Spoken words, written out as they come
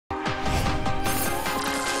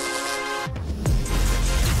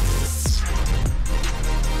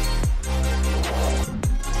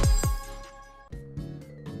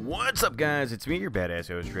What's up, guys? It's me, your badass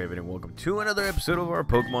host, Draven, and welcome to another episode of our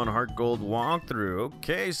Pokemon Heart Gold walkthrough.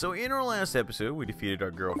 Okay, so in our last episode, we defeated our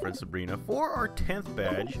girlfriend Sabrina for our 10th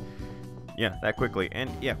badge. Yeah, that quickly. And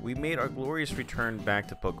yeah, we made our glorious return back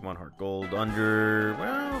to Pokemon Heart Gold under,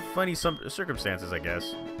 well, funny circumstances, I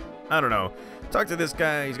guess. I don't know. Talk to this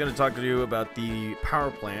guy. He's going to talk to you about the power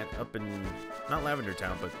plant up in, not Lavender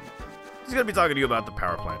Town, but he's going to be talking to you about the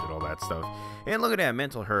power plant and all that stuff. And look at that,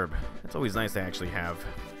 Mental Herb. That's always nice to actually have.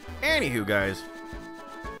 Anywho, guys,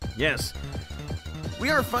 yes,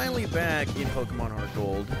 we are finally back in Pokemon Heart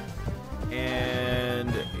Gold,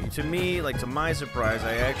 and to me, like, to my surprise,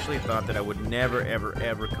 I actually thought that I would never, ever,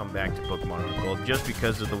 ever come back to Pokemon Heart Gold just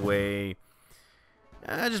because of the way,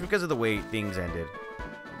 things ended.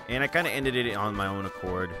 And I kind of ended it on my own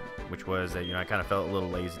accord, which was that, you know, I kind of felt a little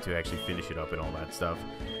lazy to actually finish it up and all that stuff.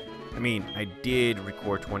 I mean, I did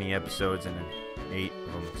record 20 episodes and 8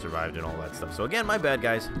 of them survived and all that stuff. So again, my bad,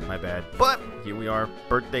 guys, my bad. But here we are,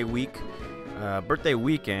 birthday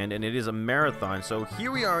weekend, and it is a marathon. So here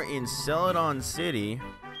we are in Celadon City.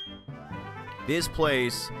 This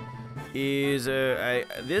place is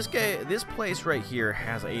this place right here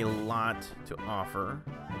has a lot to offer,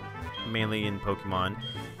 mainly in Pokemon.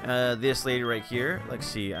 This lady right here, let's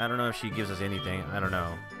see, I don't know if she gives us anything. I don't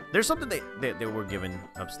know. There's something that we're given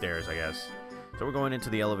upstairs, I guess. So we're going into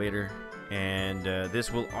the elevator, and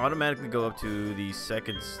this will automatically go up to the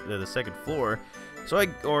second floor. So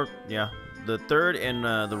the third and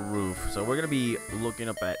the roof. So we're gonna be looking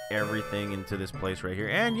up at everything into this place right here.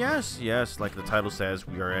 And yes, like the title says,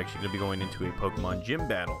 we are actually gonna be going into a Pokemon gym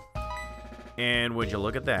battle. And would you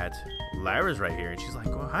look at that? Lyra's right here, and she's like,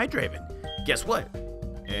 "Oh, hi, Draven. Guess what?"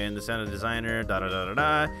 And the sound of designer, da da da da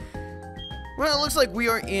da. Well, it looks like we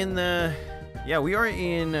are in the, we are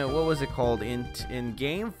in what was it called, in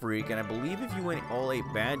Game Freak, and I believe if you win all 8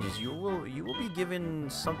 badges, you will be given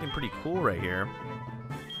something pretty cool right here.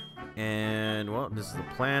 And well, this is the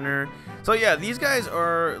planner. So yeah, these guys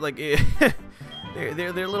are like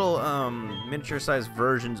they're little miniature-sized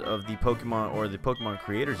versions of the Pokemon, or the Pokemon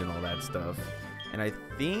creators and all that stuff. And I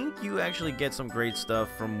think you actually get some great stuff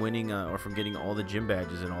from winning or from getting all the gym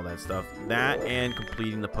badges and all that stuff. That and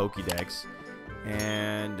completing the Pokédex.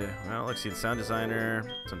 And well, let's see, the sound designer.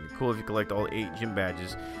 Something cool if you collect all 8 gym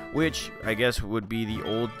badges, which I guess would be the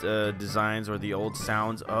old designs or the old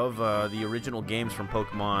sounds of the original games from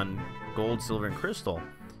Pokemon Gold, Silver, and Crystal.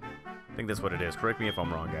 I think that's what it is. Correct me if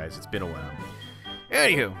I'm wrong, guys. It's been a while.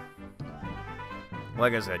 Anywho,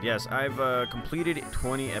 like I said, yes, I've completed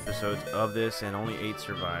 20 episodes of this, and only 8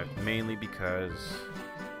 survived, mainly because,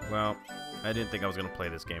 well, I didn't think I was going to play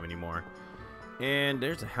this game anymore. And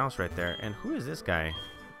there's a house right there, and who is this guy?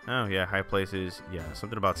 Oh, yeah, high places, yeah,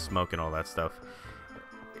 something about smoke and all that stuff.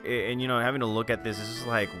 And, you know, having to look at this is just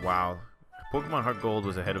like, wow, Pokemon Heart Gold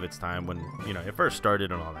was ahead of its time when, you know, it first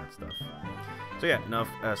started and all that stuff. So yeah, enough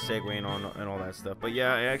segueing on and all that stuff. But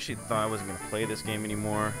yeah, I actually thought I wasn't going to play this game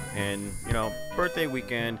anymore. And, you know, birthday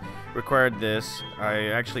weekend required this. I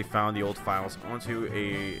actually found the old files onto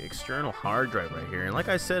a external hard drive right here. And like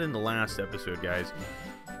I said in the last episode, guys,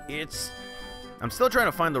 I'm still trying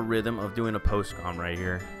to find the rhythm of doing a post-com right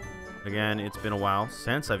here. Again, it's been a while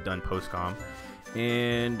since I've done post-com.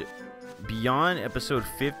 And beyond episode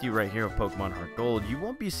 50 right here of Pokemon Heart Gold, you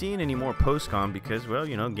won't be seeing any more post-com because, well,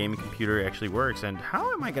 you know, gaming computer actually works. And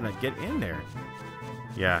how am I going to get in there?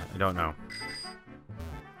 Yeah, I don't know.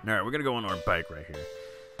 Alright, we're going to go on our bike right here.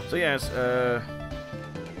 So, yes,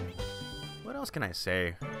 what else can I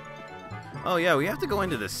say? Oh, yeah, we have to go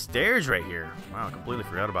into the stairs right here. Wow, I completely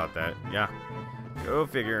forgot about that. Yeah, go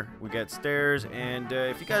figure. We got stairs, and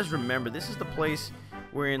if you guys remember, this is the place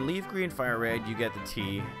where in Leaf Green, Fire Red, you get the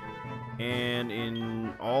T. And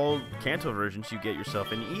in all Kanto versions, you get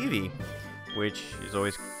yourself an Eevee, which is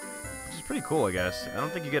pretty cool, I guess. I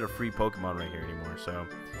don't think you get a free Pokemon right here anymore, so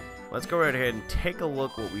let's go right ahead and take a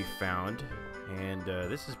look what we found. And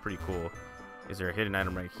this is pretty cool. Is there a hidden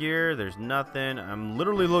item right here? There's nothing. I'm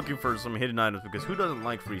literally looking for some hidden items because who doesn't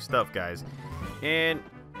like free stuff, guys? And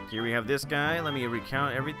here we have this guy. Let me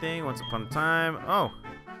recount everything. Once upon a time. Oh,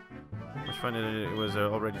 much fun it was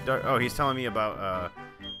already dark. Oh, he's telling me about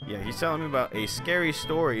yeah, he's telling me about a scary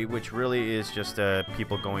story, which really is just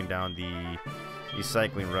people going down the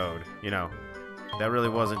cycling road. You know, that really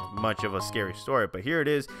wasn't much of a scary story, but here it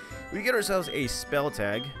is. We get ourselves a spell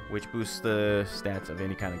tag, which boosts the stats of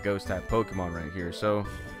any kind of ghost type Pokemon right here. So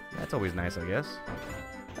that's always nice, I guess.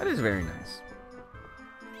 That is very nice.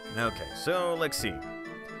 Okay, so let's see.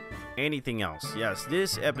 Anything else? Yes,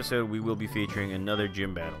 this episode we will be featuring another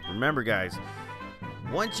gym battle. Remember, guys,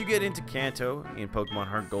 once you get into Kanto in Pokemon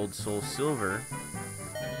Heart Gold, Soul Silver,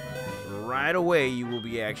 right away you will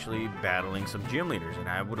be actually battling some gym leaders. And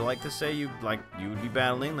I would like to say you would be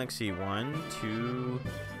battling, let's see, 1, 2,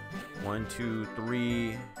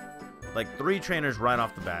 3, like 3 trainers right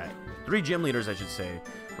off the bat. 3 gym leaders, I should say,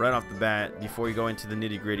 right off the bat before you go into the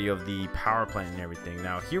nitty-gritty of the power plant and everything.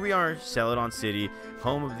 Now, here we are, Celadon City,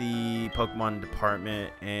 home of the Pokemon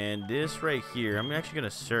department, and this right here, I'm actually going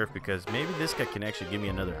to surf because maybe this guy can actually give me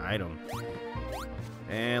another item.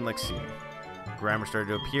 And let's see. Grammar started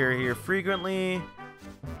to appear here frequently.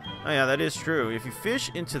 Oh yeah, that is true. If you fish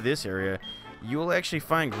into this area, you will actually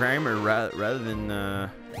find Grammar rather than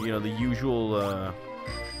you know, the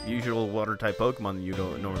usual water type Pokemon that you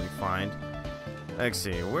don't normally find. Let's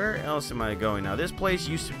see, where else am I going now? This place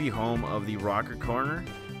used to be home of the Rocket Corner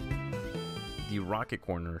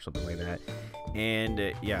or something like that.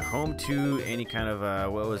 And yeah, home to any kind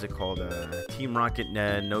of what was it called, Team Rocket,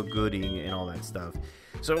 no gooding and all that stuff.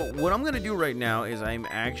 So what I'm gonna do right now is I'm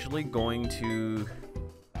actually going to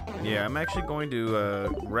grab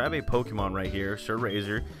a Pokemon right here, Sir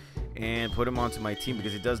Razor, and put him onto my team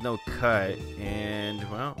because it does no cut. And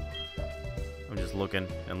well, I'm just looking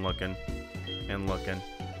and looking and looking.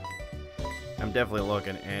 I'm definitely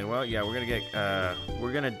looking, and well, yeah, we're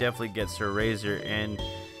gonna definitely get Sir Razor. And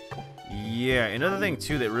yeah, another thing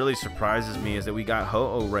too that really surprises me is that we got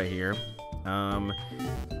Ho-Oh right here.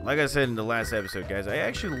 Like I said in the last episode, guys, I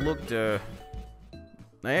actually had to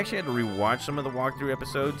rewatch some of the walkthrough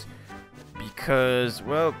episodes because,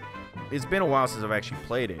 well, it's been a while since I've actually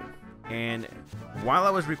played it. And while I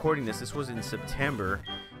was recording this was in September,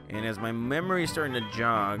 and as my memory is starting to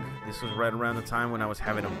jog, this was right around the time when I was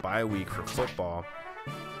having a bye week for football.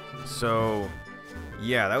 So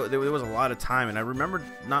yeah, there was a lot of time, and I remember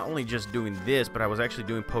not only just doing this, but I was actually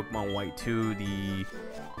doing Pokemon White 2, the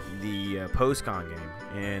post-con game.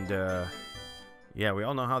 And yeah, we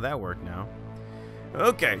all know how that worked now.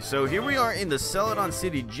 Okay, so here we are in the Celadon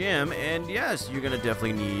City Gym, and yes, you're gonna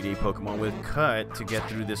definitely need a Pokemon with Cut to get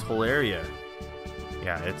through this whole area.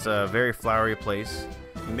 Yeah, it's a very flowery place.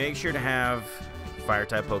 Make sure to have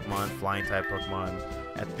Fire-type Pokemon, Flying-type Pokemon.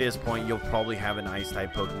 At this point, you'll probably have an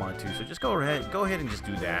Ice-type Pokemon too, so just go ahead and just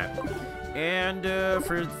do that. And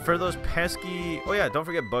for those pesky, oh yeah, don't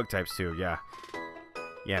forget Bug types too. Yeah,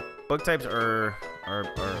 Bug types are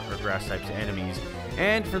Grass types enemies.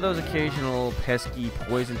 And for those occasional pesky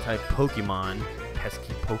Poison type Pokemon,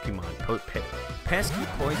 pesky poison type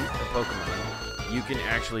Pokemon, you can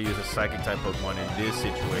actually use a Psychic type Pokemon in this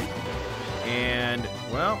situation. And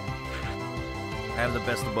well, I have the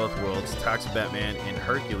best of both worlds, Toxic Batman and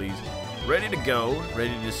Hercules, ready to go,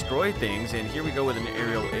 ready to destroy things. And here we go with an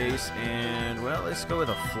aerial ace, and well, let's go with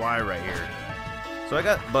a fly right here. So I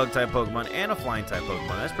got Bug type Pokemon and a Flying type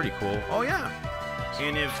Pokemon. That's pretty cool. Oh yeah,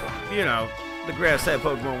 and if, you know, the Grass type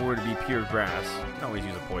Pokemon were to be pure grass, you can always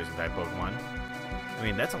use a Poison type Pokemon. I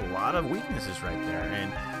mean, that's a lot of weaknesses right there.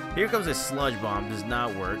 And here comes a Sludge Bomb, does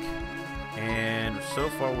not work. And so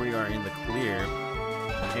far we are in the clear.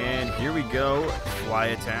 And here we go, Fly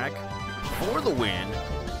Attack for the win.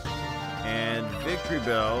 And Victory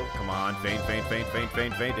Bell, come on, faint,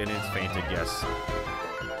 and it's fainted, yes.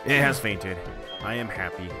 It has fainted. I am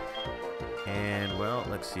happy. And well,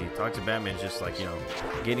 let's see, Toxic Batman's just like, you know,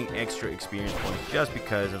 getting extra experience points just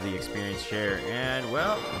because of the experience share. And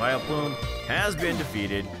well, Vileplume has been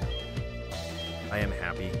defeated. I am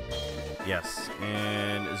happy. Yes,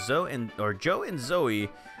 and Joe and Zoe,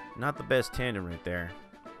 not the best tandem right there.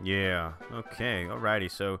 Yeah, okay, alrighty,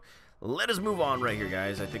 so let us move on right here,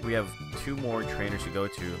 guys. I think we have 2 more trainers to go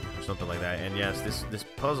to, or something like that. And yes, this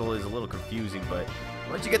puzzle is a little confusing, but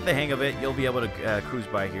once you get the hang of it, you'll be able to cruise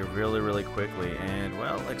by here really quickly. And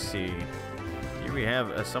well, let's see. Here we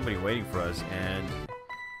have somebody waiting for us, and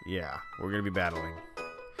yeah, we're gonna be battling.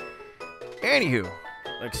 Anywho,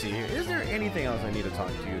 let's see here. Is there anything else I need to talk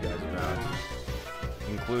to you guys about,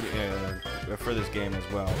 including for this game as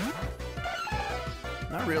well?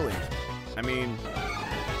 Not really. I mean,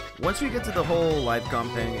 once we get to the whole live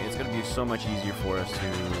comp thing, it's going to be so much easier for us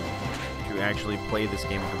to actually play this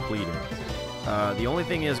game and complete it. The only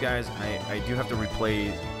thing is, guys, I do have to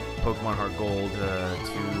replay Pokemon Heart Gold to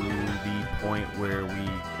the point where we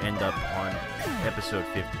end up on episode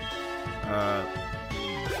 50.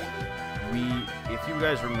 If you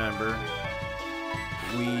guys remember,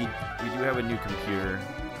 we do have a new computer.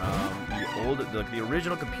 The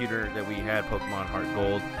original computer that we had, Pokemon Heart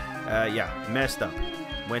Gold, yeah, messed up.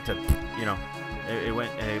 Went to, you know, it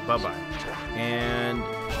went bye-bye. And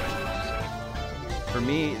for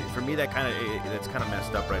me that's kind of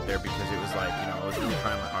messed up right there, because it was like, you know, I was really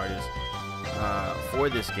trying my hardest for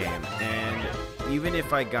this game. And even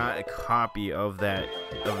if I got a copy of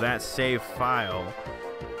that save file,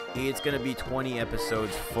 it's gonna be 20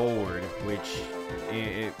 episodes forward, which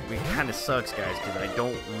it kind of sucks, guys, because I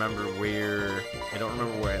don't remember where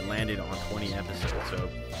I landed on 20 episodes. So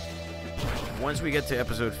once we get to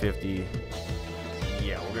episode 50,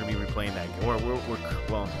 yeah, we're gonna be replaying that. Or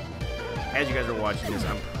well, as you guys are watching this,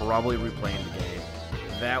 I'm probably replaying the game.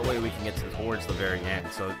 That way we can get towards the very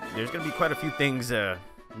end. So there's gonna be quite a few things.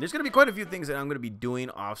 There's gonna be quite a few things that I'm gonna be doing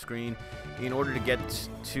off screen in order to get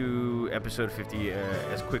to episode 50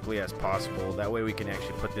 as quickly as possible. That way we can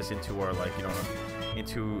actually put this into our, like, you know,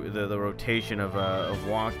 into the rotation of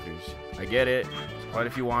walkthroughs. I get it. There's quite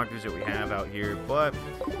a few walkthroughs that we have out here, but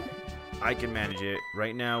I can manage it.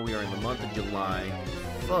 Right now we are in the month of July,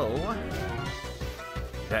 so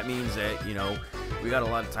that means that, you know, we got a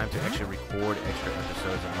lot of time to actually record extra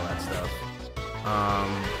episodes and all that stuff.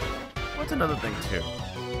 What's another thing too?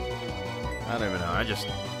 I don't even know. I'm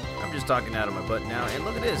just talking out of my butt now. And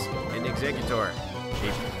look at this, an Executor,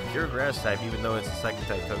 a pure grass type, even though it's a psychic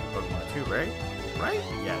type Pokemon too, right? Right?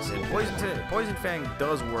 Yes. And Poison Fang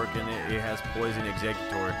does work, and it has Poison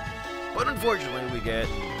Executor. But unfortunately, we get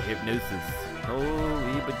Hypnosis.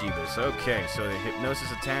 Holy bejeebus. Okay, so the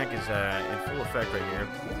Hypnosis attack is in full effect right here.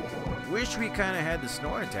 Wish we kind of had the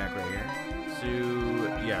Snore attack right here. So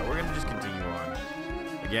yeah, we're gonna just continue on.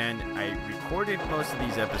 Again, I recorded most of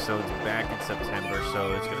these episodes back in September,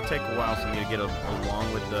 so it's gonna take a while for me to get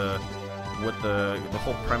along with the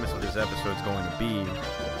whole premise of this episode is going to be.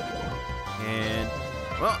 And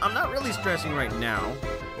well, I'm not really stressing right now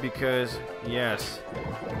because yes,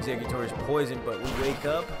 Executor is poison, but we wake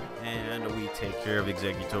up and we take care of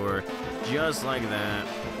Executor just like that.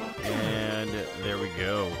 And there we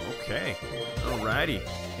go. Okay. Alrighty.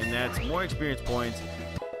 And that's more experience points.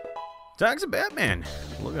 Toxic Batman.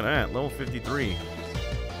 Look at that. Level 53.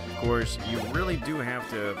 Of course, you really do have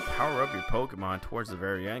to power up your Pokemon towards the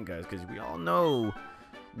very end, guys, because we all know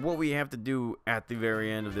what we have to do at the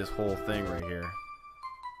very end of this whole thing right here.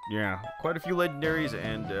 Yeah. Quite a few legendaries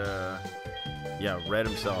and, yeah, Red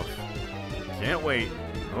himself. Can't wait.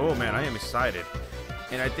 Oh, man, I am excited.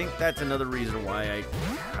 And I think that's another reason why I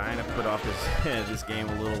kind of put off this this game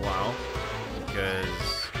a little while, because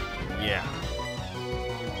yeah,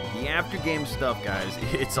 the after game stuff, guys,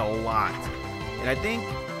 it's a lot. And I think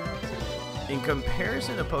in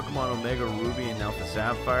comparison to Pokemon Omega Ruby and Alpha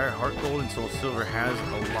Sapphire, Heart Gold and Soul Silver has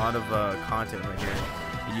a lot of content right here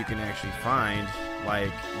that you can actually find,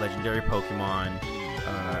 like legendary Pokemon,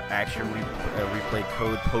 action replay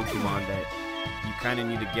code Pokemon that you kind of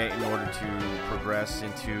need to get in order to progress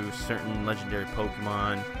into certain legendary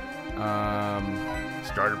Pokemon,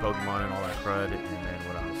 starter Pokemon and all that crud, and then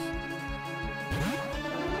what else?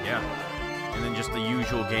 Yeah, and then just the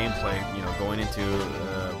usual gameplay, you know, going into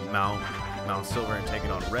Mount Silver and taking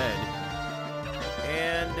on Red.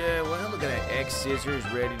 And, well, look at that,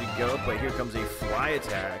 X-Scissors ready to go, but here comes a Fly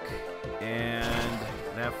attack, and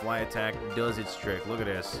that Fly attack does its trick. Look at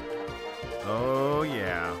this. Oh,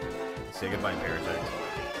 yeah. Say goodbye, Parasite.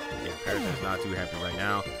 Yeah, Parasite's not too happy right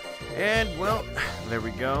now. And, well, there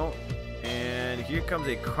we go. And here comes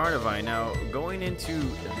a Carnivine. Now, going into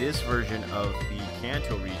this version of the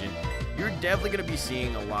Kanto region, you're definitely going to be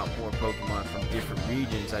seeing a lot more Pokemon from different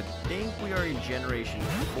regions. I think we are in Generation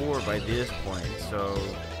 4 by this point. So,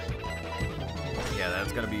 yeah,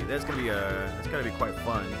 that's gonna be quite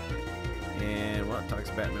fun. And, well,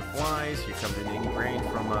 Toxic Batman flies. Here comes an Ingrain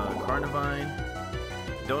from Carnivine.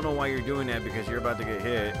 Don't know why you're doing that, because you're about to get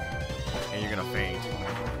hit and you're gonna faint,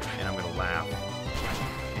 and I'm gonna laugh,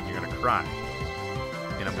 and you're gonna cry,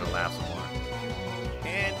 and I'm gonna laugh some more.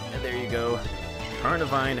 And there you go.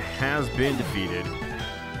 Carnivine has been defeated.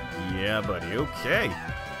 Yeah, buddy. Okay.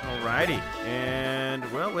 Alrighty. And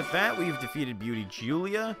well, with that, we've defeated Beauty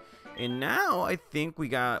Julia, and now I think we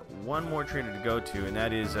got one more trainer to go to, and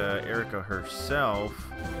that is Erika herself.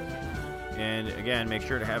 And again, make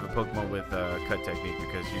sure to have a Pokemon with cut technique,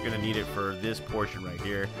 because you're going to need it for this portion right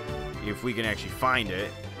here. If we can actually find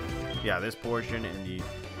it. Yeah, this portion and the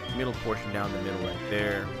middle portion down the middle right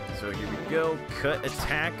there. So here we go. Cut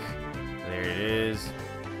attack. There it is.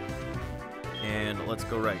 And let's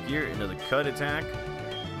go right here. Another cut attack.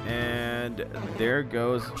 And there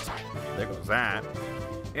goes that.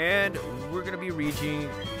 And we're going to be reaching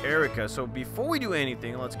Erika. So before we do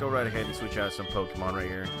anything, let's go right ahead and switch out some Pokemon right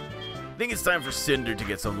here. I think it's time for Cinder to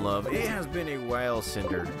get some love. It has been a while,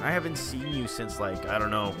 Cinder. I haven't seen you since, like, I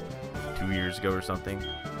don't know, 2 years ago or something.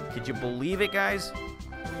 Could you believe it, guys?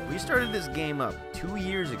 We started this game up 2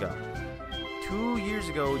 years ago. 2 years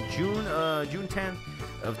ago, June 10th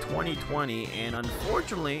of 2020, and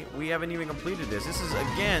unfortunately, we haven't even completed this. This is,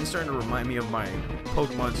 again, starting to remind me of my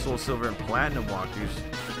Pokemon Soul Silver and Platinum walkthroughs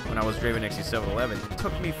when I was Draven XC711. It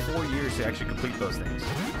took me 4 years to actually complete those things.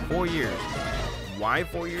 4 years. Why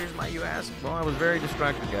 4 years, might you ask? Well, I was very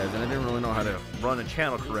distracted, guys, and I didn't really know how to run a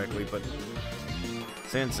channel correctly, but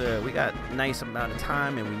since we got a nice amount of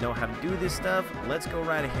time and we know how to do this stuff, let's go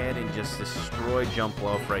right ahead and just destroy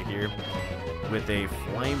Jumpluff right here with a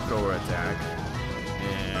flamethrower attack.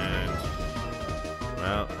 And,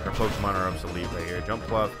 well, our Pokemon are obsolete right here.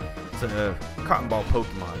 Jumpluff, it's a cotton ball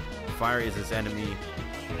Pokemon. Fire is its enemy.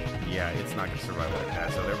 Yeah, it's not going to survive like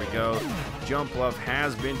that. So there we go. Jumpluff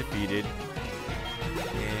has been defeated.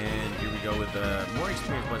 And here we go with more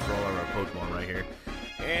experience points for all of our Pokemon right here.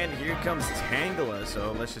 And here comes Tangela,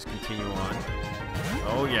 so let's just continue on.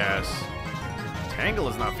 Oh, yes.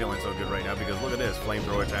 Tangela's not feeling so good right now because look at this.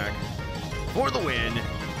 Flamethrower attack for the win.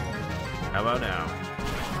 How about now?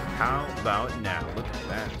 How about now? Look at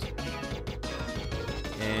that.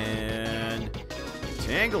 And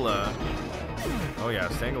Tangela. Oh, yeah.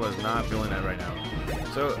 Tangela's not feeling that right now.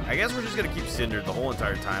 So I guess we're just going to keep Cinder the whole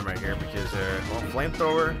entire time right here because, well,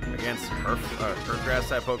 Flamethrower against her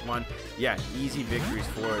grass-type Pokemon. Yeah, easy victories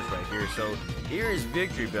for us right here. So here is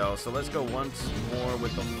Victory Bell. So let's go once more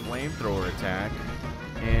with the Flamethrower attack.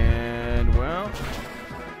 And, well,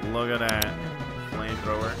 look at that.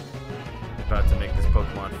 Flamethrower. About to make this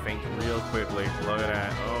Pokemon faint real quickly. Look at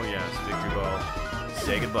that. Oh, yes, Victory Bell.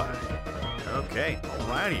 Say goodbye. Okay,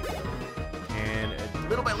 alrighty. And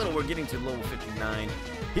little by little, we're getting to level 59.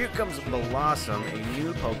 Here comes Blossom, a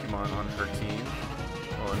new Pokemon on her team.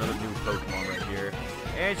 Oh, another new Pokemon right here.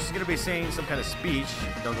 And she's going to be saying some kind of speech.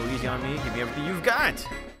 Don't go easy on me. Give me everything you've got.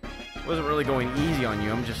 Wasn't really going easy on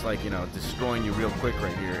you. I'm just like, you know, destroying you real quick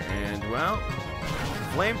right here. And, well,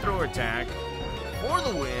 Flamethrower attack for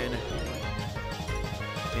the win.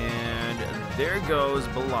 And there goes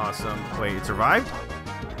Blossom. Wait, it survived?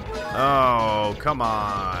 Oh, come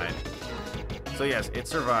on. So yes, it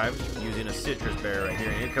survived using a citrus berry right here.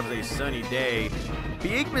 And here comes a sunny day.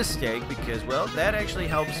 Big mistake because, well, that actually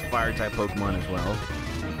helps fire type Pokemon as well.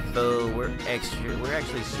 So we're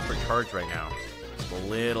actually supercharged right now. Just a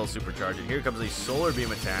little supercharged. And here comes a solar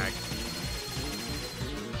beam attack.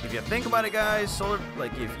 If you think about it, guys,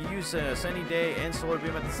 if you use a sunny day and solar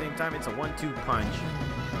beam at the same time, it's a 1-2 punch.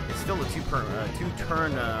 It's still a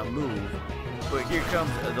two-turn move. But here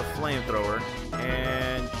comes the Flamethrower,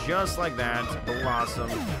 and just like that, Blossom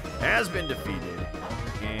has been defeated.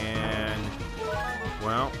 And,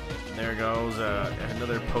 well, there goes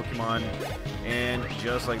another Pokemon. And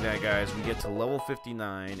just like that, guys, we get to level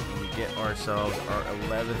 59, and we get ourselves our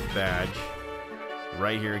 11th badge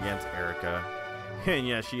right here against Erika. And,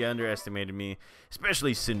 yeah, she underestimated me,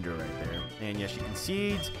 especially Cinder right there. And, yeah, she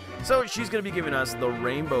concedes. So she's going to be giving us the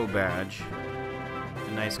Rainbow Badge.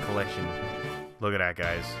 A nice collection. Look at that,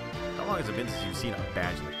 guys. How long has it been since you've seen a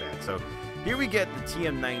badge like that? So here we get the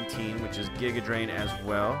TM19, which is Giga Drain as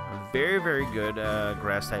well. A very, very good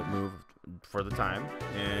grass-type move for the time.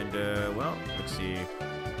 And, well, let's see.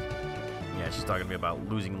 Yeah, she's talking to me about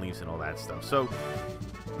losing leaves and all that stuff. So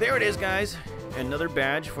there it is, guys. Another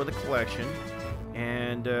badge for the collection.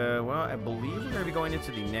 And, well, I believe we're going to be going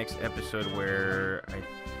into the next episode where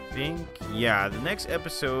yeah, the next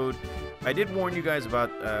episode, I did warn you guys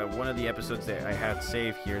about one of the episodes that I had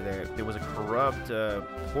saved here. There was a corrupt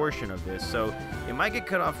portion of this, so it might get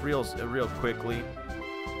cut off real quickly.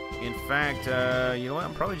 In fact, you know what?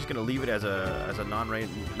 I'm probably just gonna leave it as a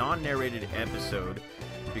non-narrated episode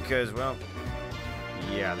because, well,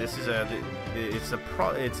 yeah, this is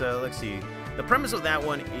let's see. The premise of that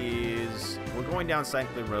one is we're going down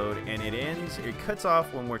Cycling Road, and it cuts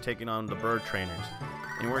off when we're taking on the bird trainers.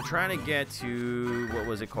 And we're trying to get to, what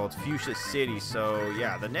was it called, Fuchsia City. So,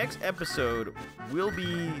 yeah, the next episode will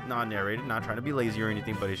be non-narrated. Not trying to be lazy or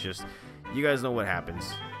anything, but it's just, you guys know what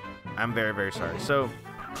happens. I'm very, very sorry. So,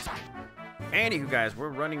 anywho, guys, we're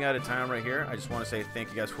running out of time right here. I just want to say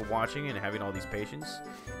thank you guys for watching and having all these patience.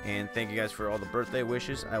 And thank you guys for all the birthday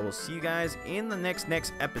wishes. I will see you guys in the next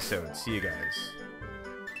episode. See you guys.